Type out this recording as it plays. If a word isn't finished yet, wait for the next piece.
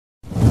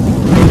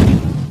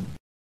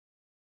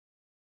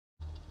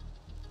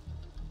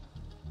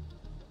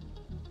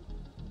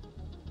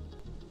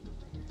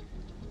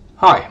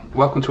Hi,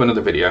 welcome to another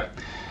video.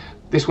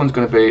 This one's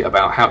going to be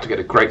about how to get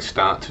a great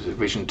start to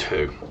Division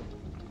 2.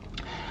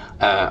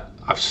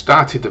 I've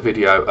started the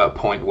video at a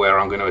point where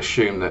I'm going to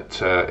assume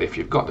that if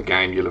you've got the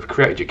game, you'll have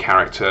created your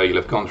character, you'll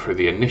have gone through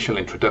the initial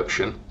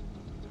introduction.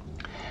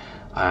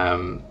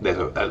 There's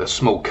a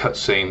small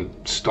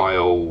cutscene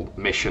style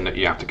mission that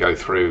you have to go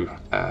through,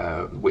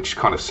 which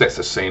kind of sets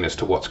the scene as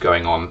to what's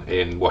going on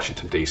in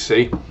Washington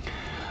DC.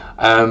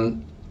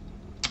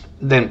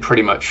 Then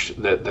pretty much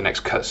the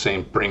next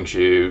cutscene brings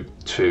you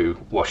to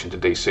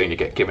Washington DC, and you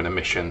get given a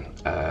mission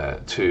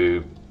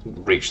to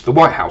reach the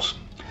White House.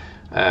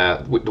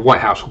 The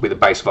White House will be the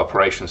base of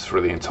operations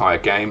through the entire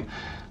game.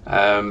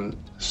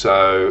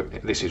 So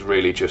this is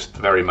really just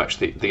very much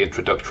the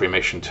introductory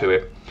mission to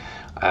it.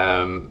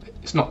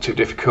 It's not too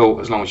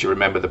difficult as long as you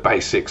remember the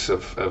basics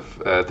of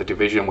the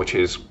Division, which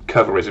is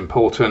cover is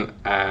important,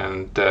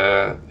 and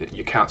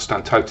you can't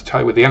stand toe to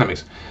toe with the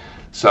enemies.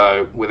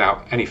 So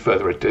without any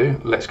further ado,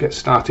 let's get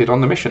started on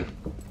the mission.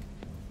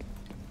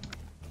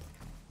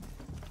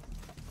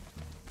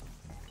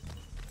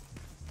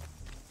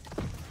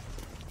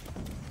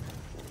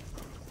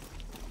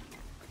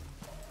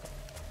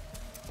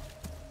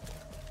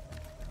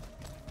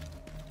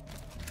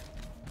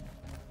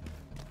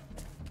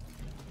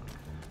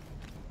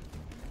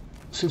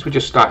 Since we're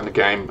just starting the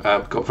game,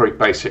 we've got very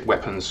basic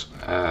weapons,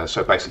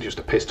 so basically just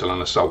a pistol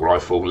and assault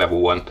rifle, level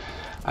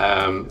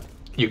 1.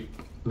 You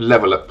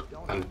level up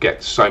and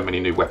get so many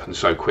new weapons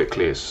so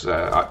quickly,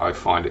 I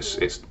find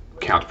it's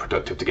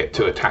counterproductive to get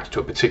too attached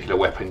to a particular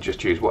weapon.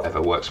 Just use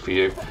whatever works for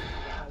you.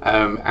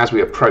 As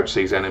we approach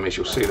these enemies,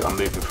 you'll see that I'm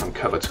moving from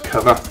cover to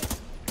cover.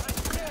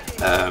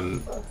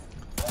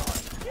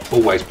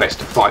 Always best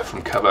to fight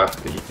from cover.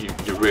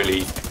 You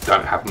really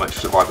don't have much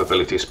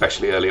survivability,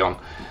 especially early on.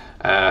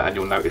 And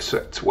you'll notice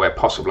that where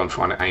possible I'm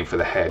trying to aim for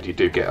the head. You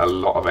do get a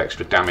lot of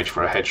extra damage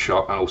for a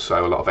headshot, and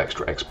also a lot of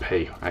extra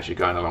XP as you're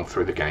going along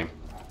through the game.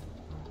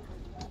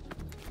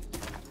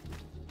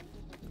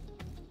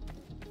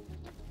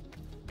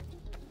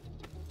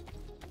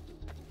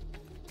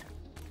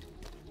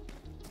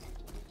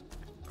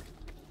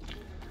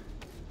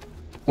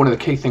 One of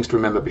the key things to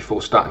remember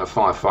before starting a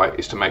firefight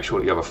is to make sure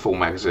that you have a full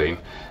magazine.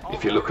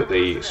 If you look at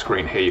the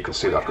screen here, you can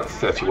see that I've got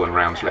 31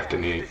 rounds left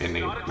in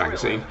the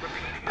magazine.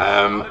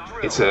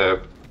 There's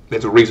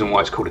a reason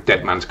why it's called a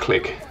dead man's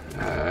click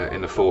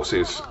in the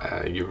forces.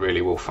 You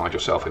really will find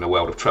yourself in a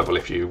world of trouble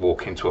if you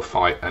walk into a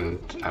fight and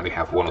only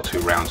have 1 or 2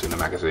 rounds in the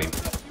magazine.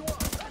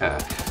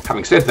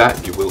 Having said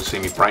that, you will see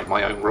me break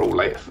my own rule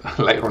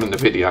later on in the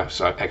video,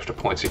 so extra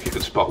points if you can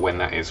spot when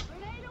that is.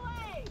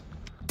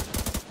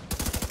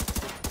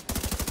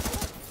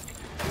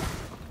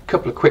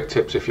 Couple of quick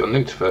tips if you're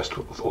new to first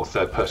or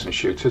third person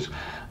shooters.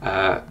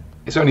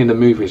 It's only in the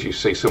movies you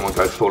see someone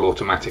go full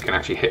automatic and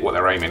actually hit what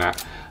they're aiming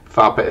at.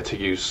 Far better to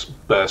use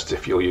bursts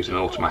if you're using an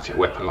automatic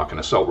weapon like an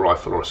assault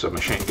rifle or a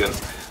submachine gun,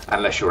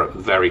 unless you're up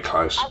very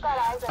close.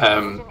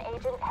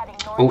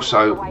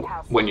 Also,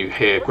 when you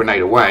hear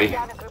grenade away,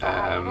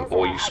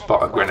 or you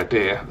spot a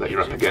grenadier that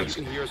you're up against,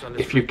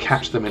 if you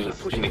catch them in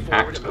the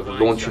act of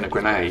launching a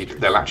grenade,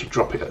 they'll actually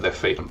drop it at their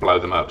feet and blow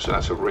them up. So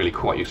that's a really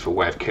quite useful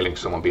way of killing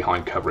someone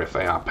behind cover if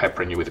they are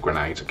peppering you with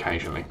grenades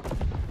occasionally.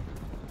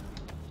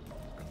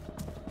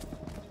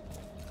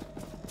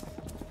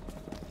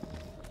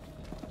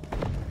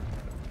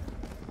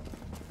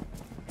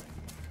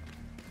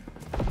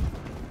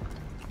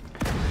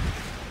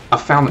 I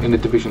found that in the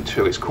Division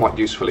 2 it's quite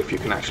useful if you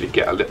can actually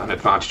get an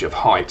advantage of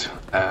height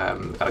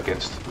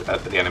against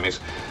the enemies.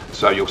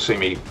 So you'll see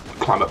me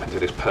climb up into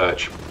this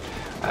perch.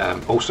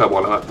 Also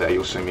while I'm up there,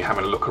 you'll see me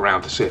having a look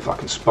around to see if I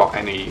can spot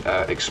any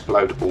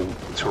explodable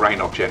terrain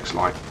objects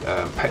like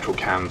petrol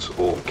cans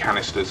or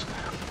canisters.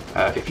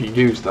 If you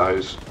use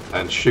those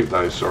and shoot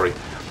those,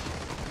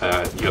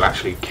 you'll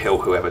actually kill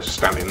whoever's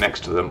standing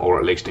next to them, or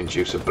at least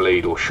induce a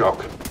bleed or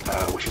shock,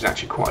 which is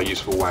actually quite a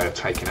useful way of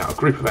taking out a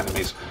group of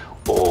enemies,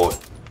 or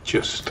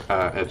just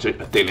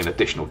dealing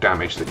additional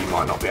damage that you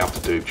might not be able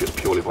to do just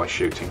purely by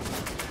shooting.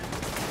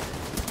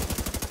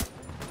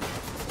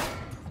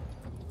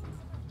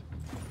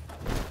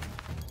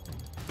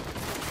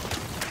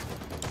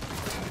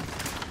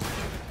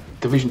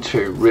 Division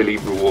 2 really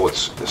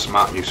rewards the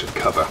smart use of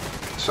cover,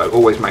 so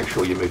always make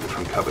sure you're moving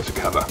from cover to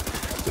cover.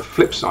 The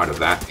flip side of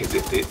that is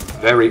it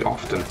very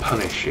often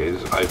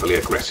punishes overly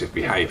aggressive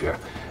behaviour.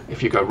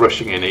 If you go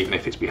rushing in, even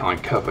if it's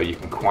behind cover, you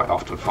can quite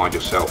often find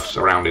yourself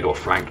surrounded or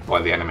flanked by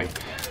the enemy.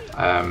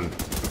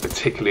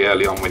 Particularly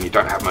early on when you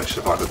don't have much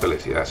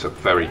survivability, that's a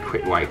very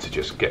quick way to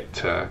just get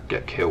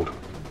killed.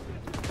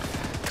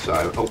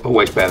 So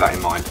always bear that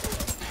in mind.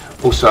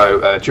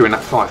 Also, during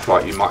that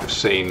firefight, you might have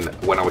seen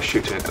when I was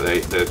shooting at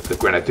the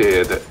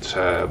grenadier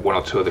that 1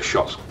 or 2 of the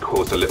shots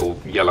caused a little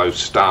yellow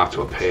star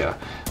to appear.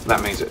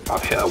 That means that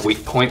I've hit a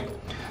weak point.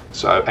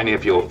 So any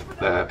of your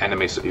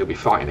enemies that you'll be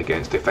fighting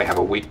against, if they have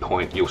a weak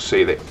point, you'll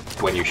see that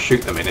when you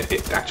shoot them in it,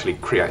 it actually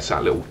creates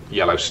that little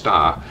yellow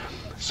star.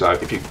 So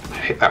if you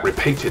hit that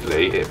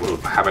repeatedly, it will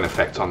have an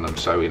effect on them.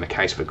 So in the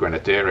case of a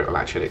grenadier, it will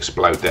actually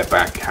explode their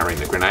back carrying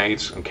the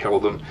grenades and kill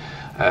them.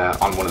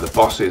 On one of the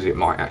bosses, it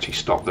might actually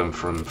stop them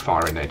from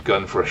firing their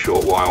gun for a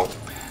short while.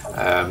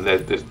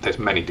 There's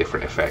many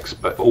different effects,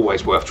 but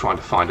always worth trying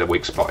to find a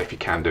weak spot if you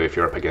can do, if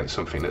you're up against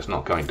something that's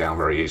not going down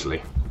very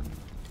easily.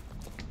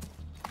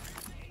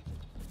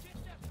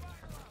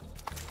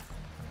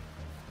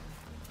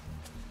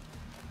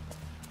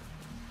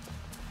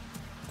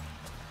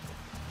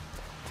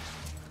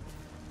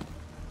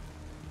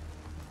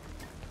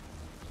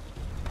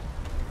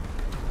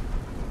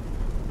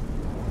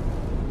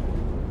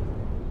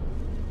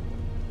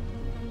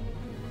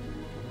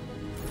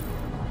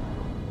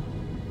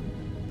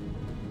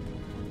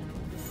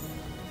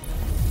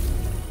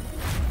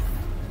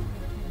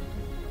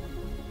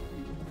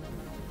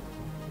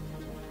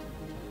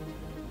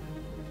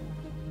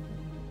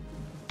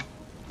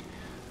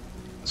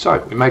 So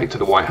we made it to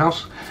the White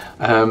House.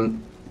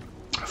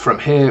 From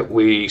here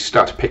we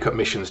start to pick up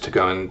missions to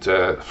go and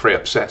free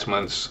up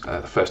settlements,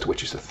 the first of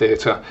which is the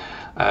theatre.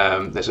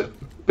 There's a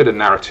bit of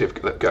narrative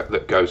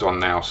that goes on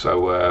now,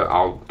 so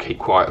I'll keep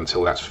quiet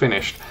until that's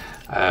finished.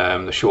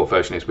 The short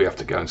version is we have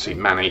to go and see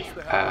Manny,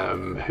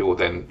 who will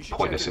then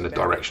point us in the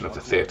direction of the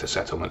theatre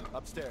settlement.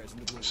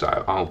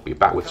 So I'll be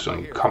back with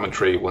some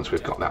commentary once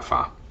we've got that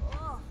far.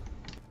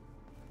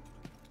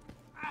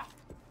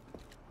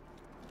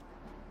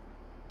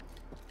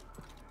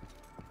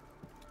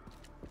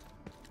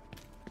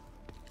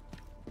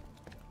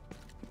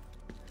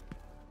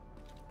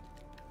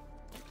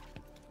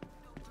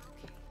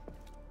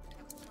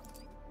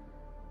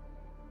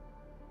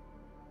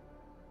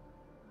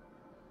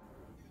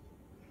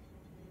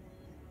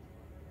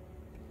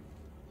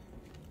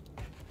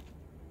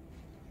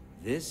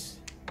 This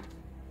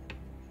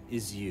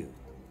is you.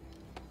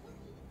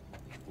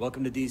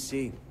 Welcome to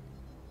DC.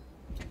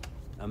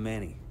 I'm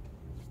Manny.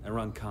 I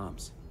run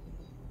comms.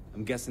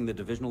 I'm guessing the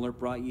Division alert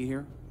brought you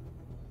here?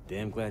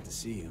 Damn glad to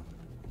see you.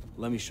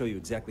 Let me show you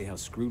exactly how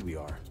screwed we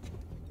are.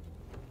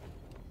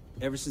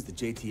 Ever since the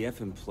JTF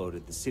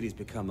imploded, the city's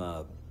become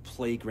a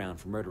playground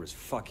for murderous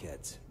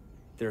fuckheads.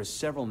 There are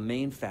several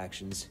main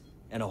factions,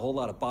 and a whole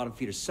lot of bottom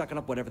feeders sucking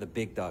up whatever the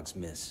big dogs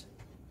miss.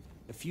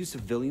 A few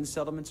civilian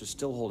settlements are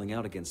still holding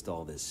out against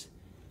all this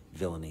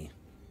villainy.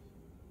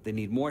 They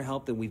need more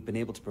help than we've been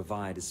able to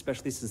provide,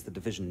 especially since the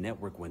Division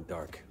network went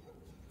dark.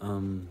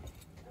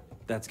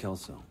 That's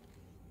Kelso.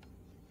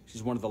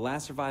 She's one of the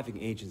last surviving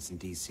agents in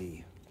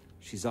DC.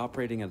 She's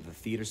operating at the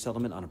theater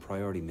settlement on a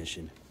priority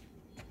mission.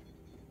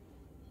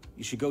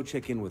 You should go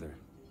check in with her.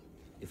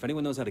 If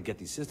anyone knows how to get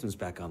these systems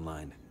back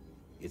online,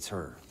 it's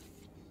her.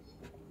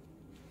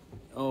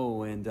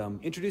 Oh, and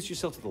introduce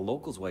yourself to the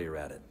locals while you're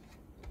at it.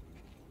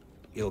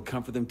 It'll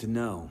comfort them to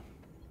know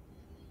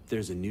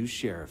there's a new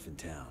sheriff in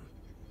town.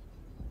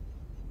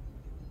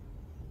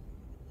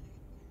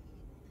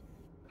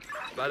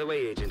 By the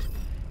way, Agent,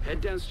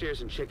 head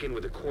downstairs and check in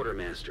with the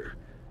quartermaster.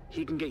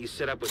 He can get you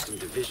set up with some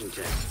Division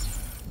tech.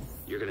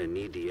 You're gonna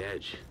need the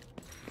edge.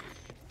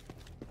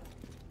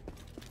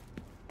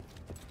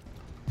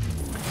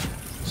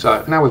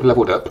 So now we've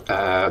leveled up,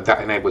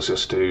 that enables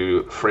us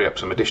to free up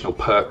some additional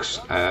perks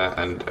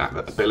and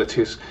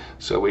abilities.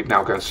 So we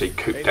now go and see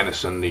Coop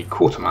Dennison, the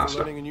quartermaster.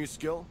 Learning a new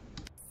skill?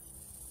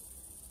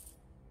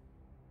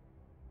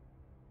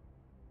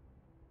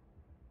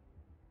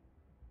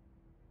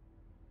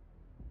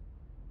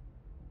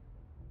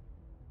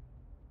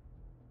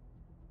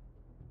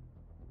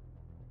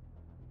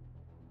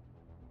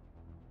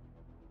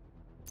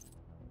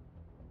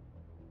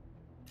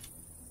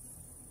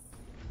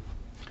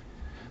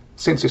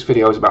 Since this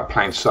video is about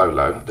playing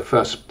solo, the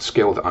first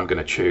skill that I'm going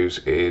to choose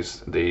is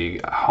the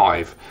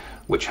Hive,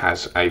 which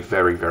has a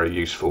very, very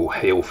useful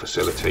heal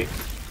facility,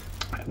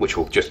 which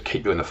will just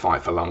keep you in the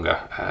fight for longer,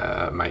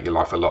 make your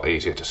life a lot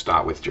easier to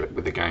start with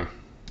the game.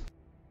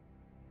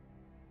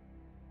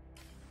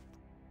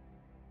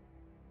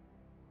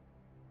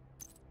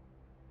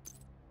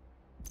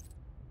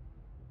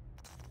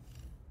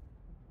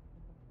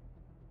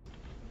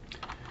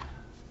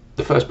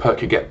 The first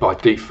perk you get by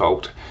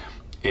default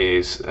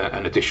is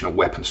an additional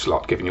weapon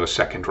slot, giving you a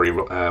secondary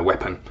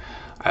weapon.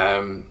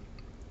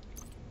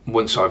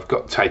 Once I've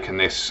taken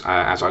this,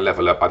 as I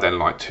level up, I then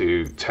like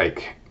to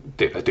take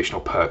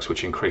additional perks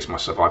which increase my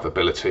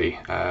survivability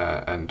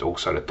and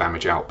also the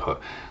damage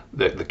output.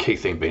 The key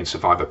thing being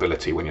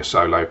survivability when you're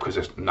solo, because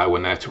there's no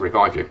one there to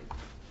revive you.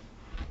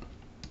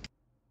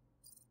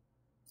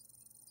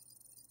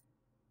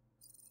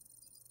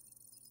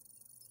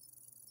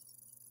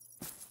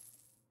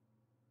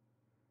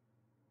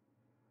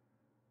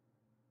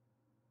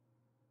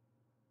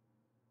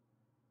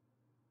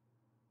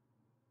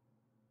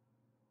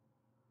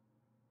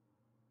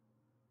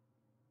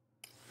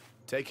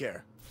 Take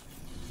care.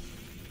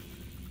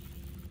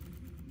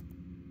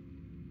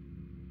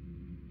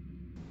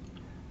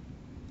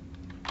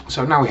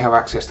 So now we have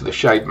access to the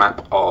shade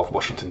map of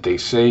Washington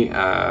DC,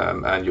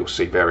 and you'll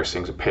see various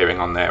things appearing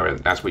on there,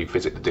 and as we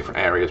visit the different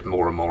areas,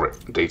 more and more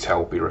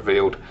detail will be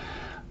revealed.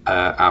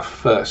 Our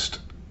first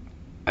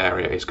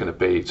area is going to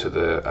be to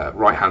the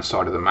right hand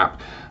side of the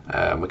map.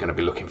 We're going to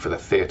be looking for the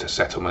theatre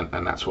settlement,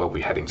 and that's where we'll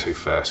be heading to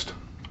first.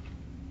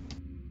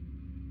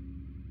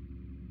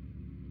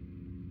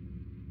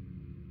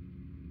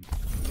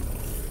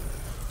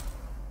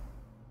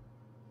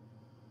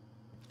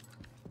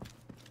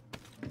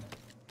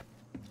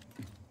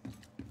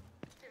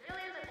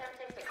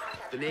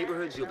 The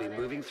neighborhoods you'll be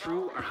moving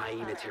through are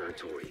hyena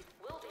territory.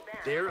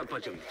 They're a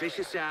bunch of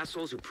vicious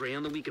assholes who prey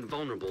on the weak and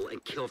vulnerable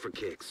and kill for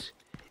kicks.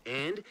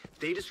 And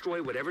they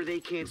destroy whatever they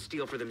can't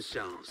steal for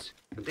themselves.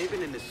 They've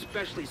been an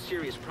especially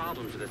serious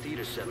problem for the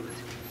theater settlement.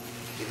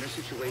 In their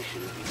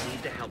situation, we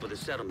need the help of the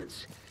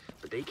settlements.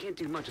 But they can't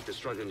do much if they're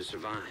struggling to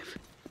survive.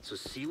 So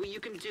see what you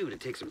can do to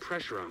take some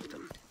pressure off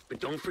them. But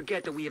don't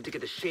forget that we have to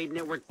get the Shade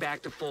Network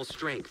back to full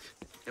strength.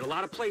 In a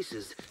lot of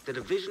places, the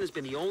Division has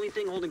been the only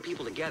thing holding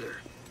people together.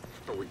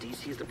 But where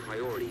DC is the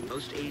priority,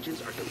 most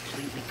agents are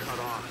completely cut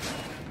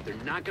off. They're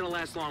not going to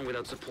last long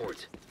without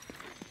support.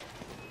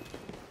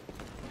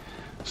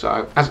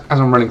 So as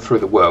I'm running through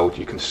the world,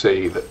 you can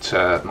see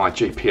that my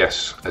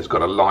GPS has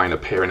got a line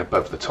appearing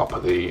above the top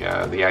of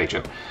the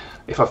agent.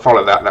 If I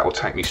follow that, that will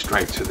take me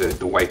straight to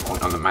the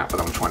waypoint on the map that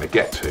I'm trying to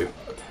get to.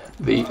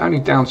 The only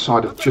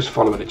downside of just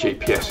following the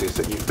GPS is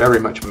that you very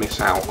much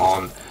miss out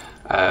on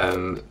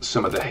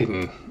some of the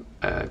hidden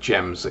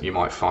gems that you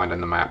might find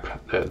in the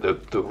map.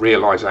 The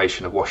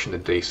realization of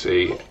Washington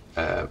DC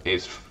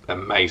is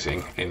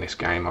amazing in this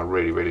game. I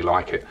really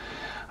like it.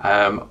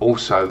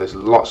 Also, there's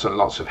lots and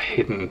lots of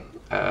hidden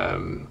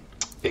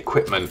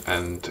equipment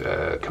and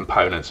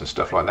components and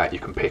stuff like that you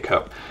can pick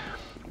up,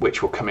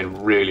 which will come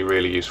in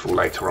really useful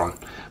later on,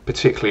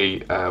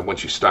 particularly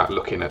once you start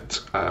looking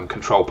at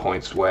control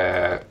points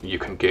where you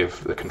can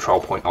give the control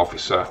point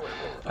officer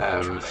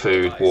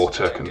food,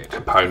 water,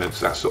 components,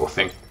 that sort of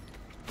thing,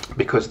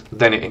 because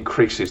then it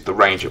increases the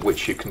range at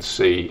which you can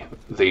see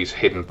these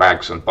hidden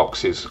bags and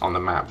boxes on the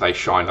map. They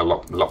shine a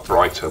lot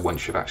brighter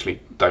once you've actually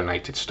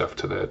donated stuff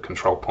to the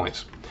control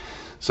points.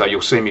 So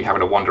you'll see me having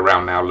to wander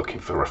around now looking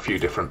for a few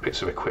different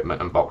bits of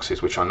equipment and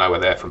boxes, which I know are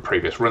there from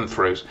previous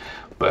run-throughs,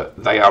 but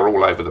they are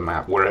all over the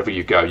map. Wherever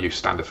you go, you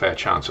stand a fair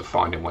chance of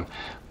finding one,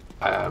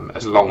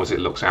 as long as it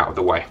looks out of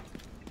the way.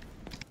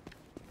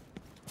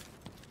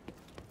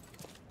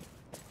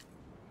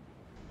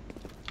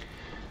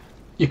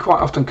 You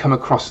quite often come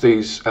across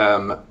these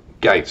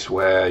gates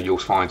where you'll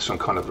find some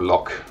kind of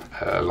lock,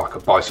 like a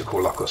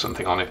bicycle lock or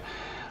something on it.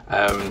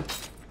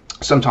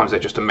 Sometimes they're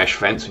just a mesh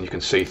fence and you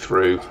can see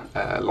through,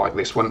 like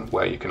this one,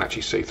 where you can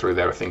actually see through.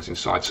 There are things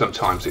inside.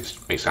 Sometimes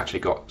it's actually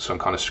got some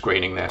kind of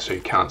screening there so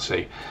you can't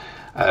see.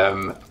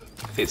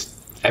 It's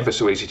ever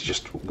so easy to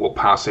just walk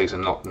past these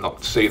and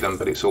not see them,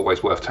 but it's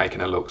always worth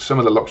taking a look. Some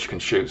of the locks you can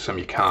shoot, some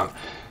you can't.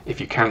 If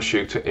you can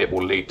shoot it, it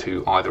will lead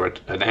to either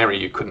an area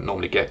you couldn't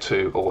normally get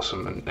to or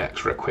some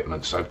extra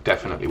equipment, so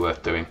definitely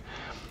worth doing.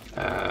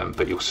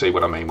 But you'll see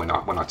what I mean when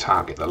I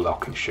target the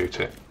lock and shoot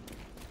it.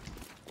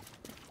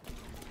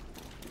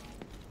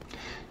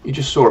 You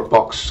just saw a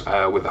box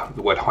with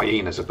the word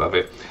hyenas above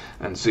it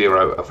and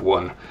 0 of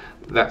 1.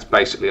 That's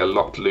basically a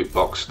locked loot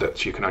box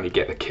that you can only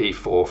get the key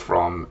for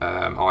from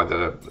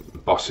either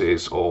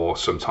bosses, or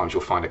sometimes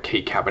you'll find a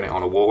key cabinet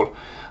on a wall.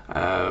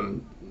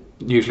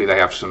 Usually they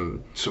have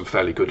some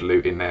fairly good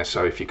loot in there,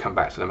 so if you come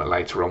back to them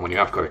later on when you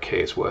have got a key,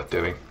 it's worth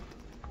doing.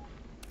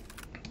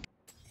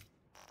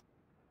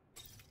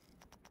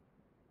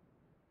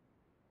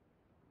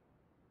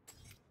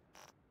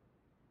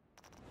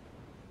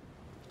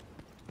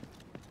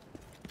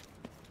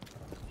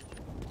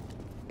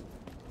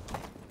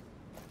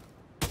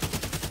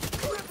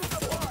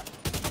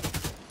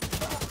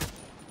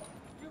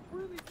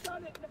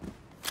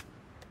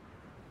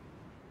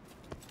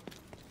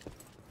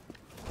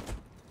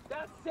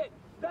 That's it!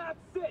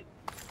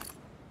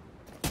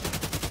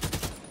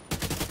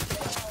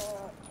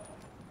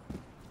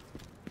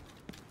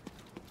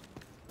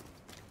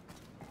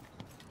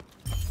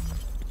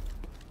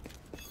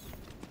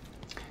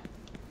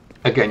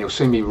 Again, you'll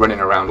see me running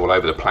around all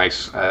over the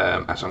place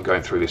as I'm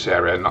going through this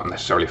area, not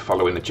necessarily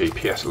following the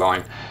GPS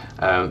line.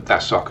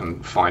 That's so I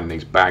can find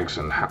these bags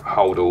and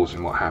holdalls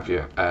and what have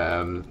you.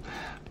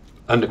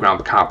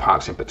 Underground car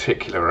parks in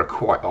particular are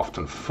quite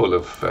often full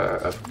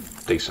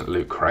of decent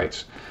loot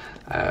crates.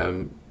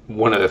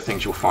 One of the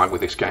things you'll find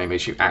with this game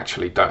is you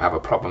actually don't have a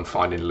problem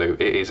finding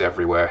loot. It is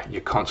everywhere.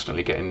 You're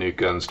constantly getting new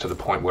guns, to the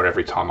point where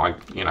every time I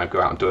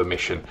go out and do a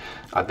mission,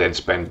 I then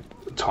spend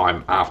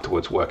time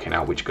afterwards working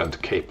out which gun to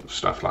keep,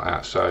 stuff like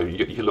that. So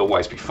you'll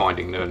always be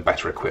finding new and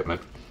better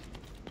equipment.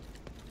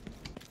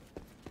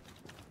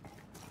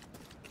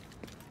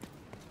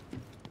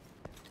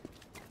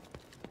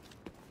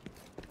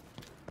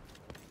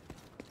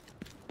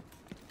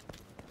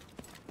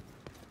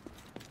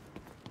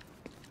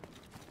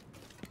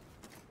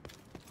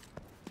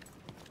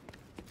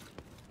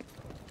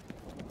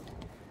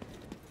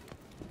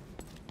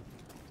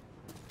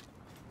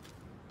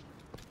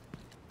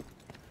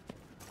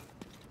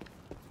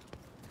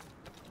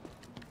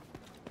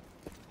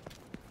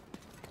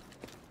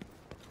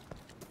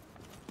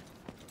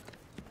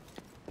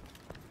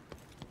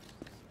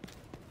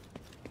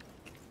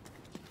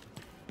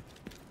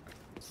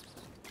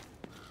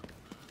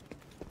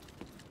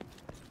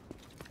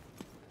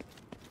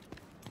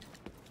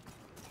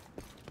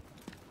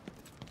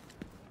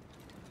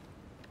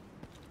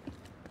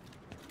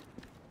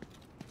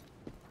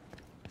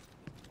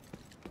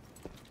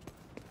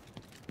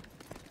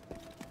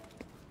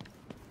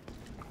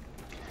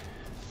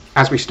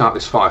 As we start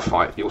this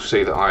firefight, you'll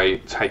see that I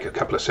take a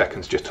couple of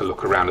seconds just to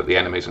look around at the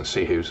enemies and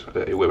see who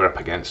we're up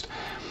against.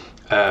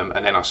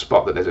 And then I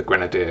spot that there's a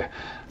grenadier.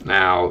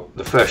 Now,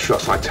 the first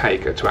shots I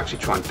take are to actually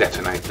try and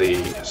detonate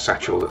the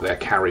satchel that they're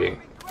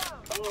carrying.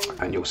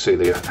 And you'll see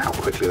how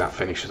quickly that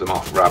finishes them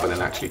off rather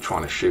than actually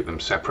trying to shoot them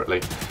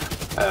separately.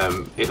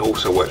 It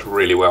also works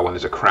really well when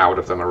there's a crowd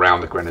of them around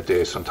the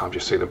grenadiers. Sometimes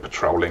you see them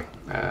patrolling.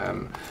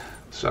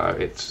 So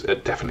it's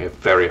definitely a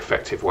very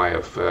effective way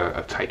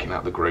of taking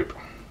out the group.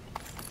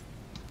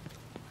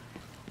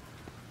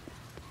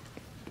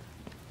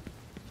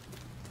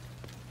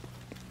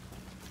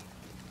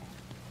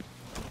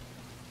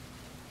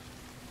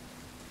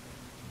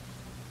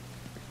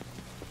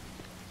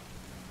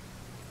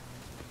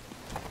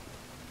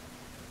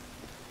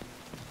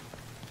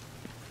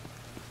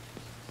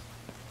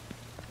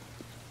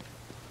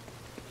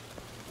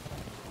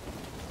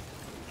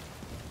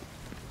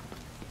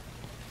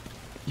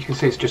 You can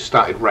see it's just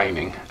started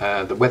raining.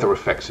 The weather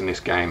effects in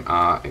this game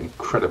are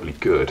incredibly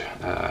good.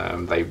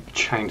 They've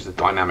changed the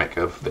dynamic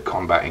of the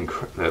combat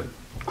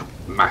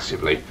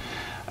massively.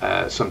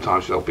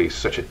 Sometimes there'll be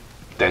such a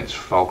dense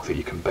fog that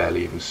you can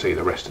barely even see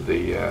the rest of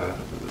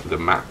the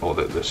map or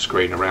the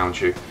screen around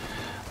you.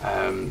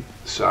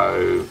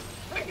 So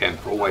again,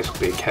 always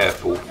be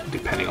careful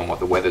depending on what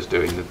the weather's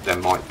doing. That there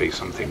might be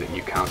something that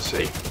you can't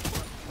see.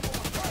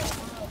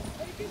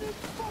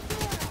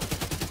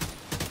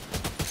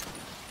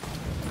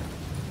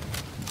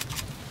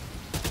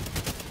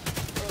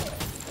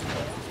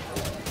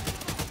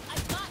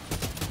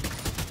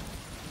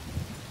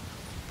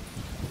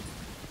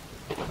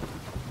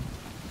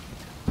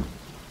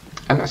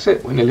 And that's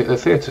it, we're nearly at the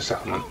theatre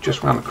settlement,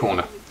 just round the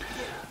corner.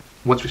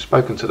 Once we've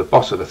spoken to the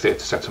boss of the theatre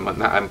settlement,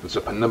 that opens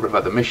up a number of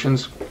other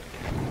missions,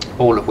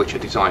 all of which are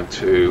designed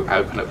to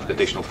open up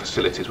additional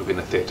facilities within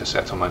the theatre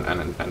settlement,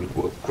 and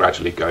we'll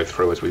gradually go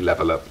through as we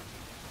level up.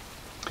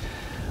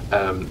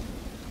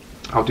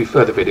 I'll do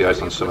further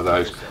videos on some of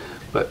those,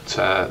 but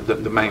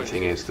the main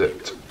thing is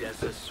that,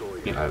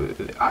 you know,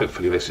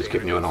 hopefully this has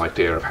given you an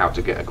idea of how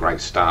to get a great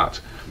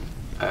start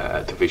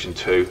at Division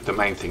 2. The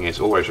main thing is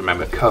always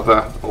remember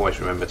cover, always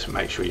remember to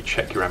make sure you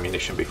check your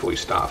ammunition before you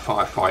start a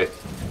firefight.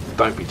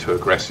 Don't be too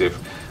aggressive,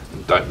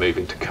 and don't move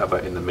into cover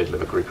in the middle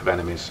of a group of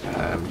enemies.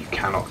 You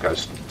cannot go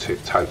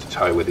toe to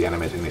toe with the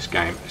enemies in this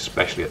game,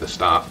 especially at the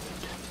start.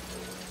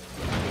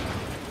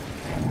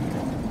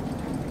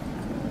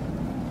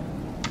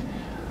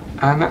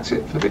 And that's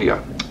it for the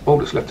video. All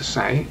that's left to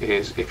say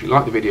is, if you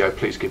like the video,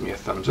 please give me a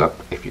thumbs up.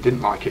 If you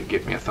didn't like it,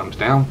 give me a thumbs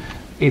down.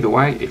 Either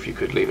way, if you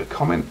could leave a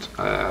comment,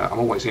 I'm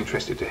always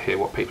interested to hear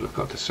what people have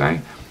got to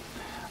say.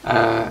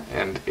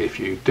 And if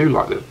you do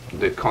like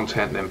the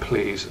content, then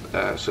please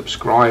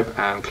subscribe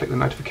and click the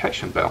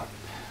notification bell.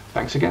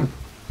 Thanks again.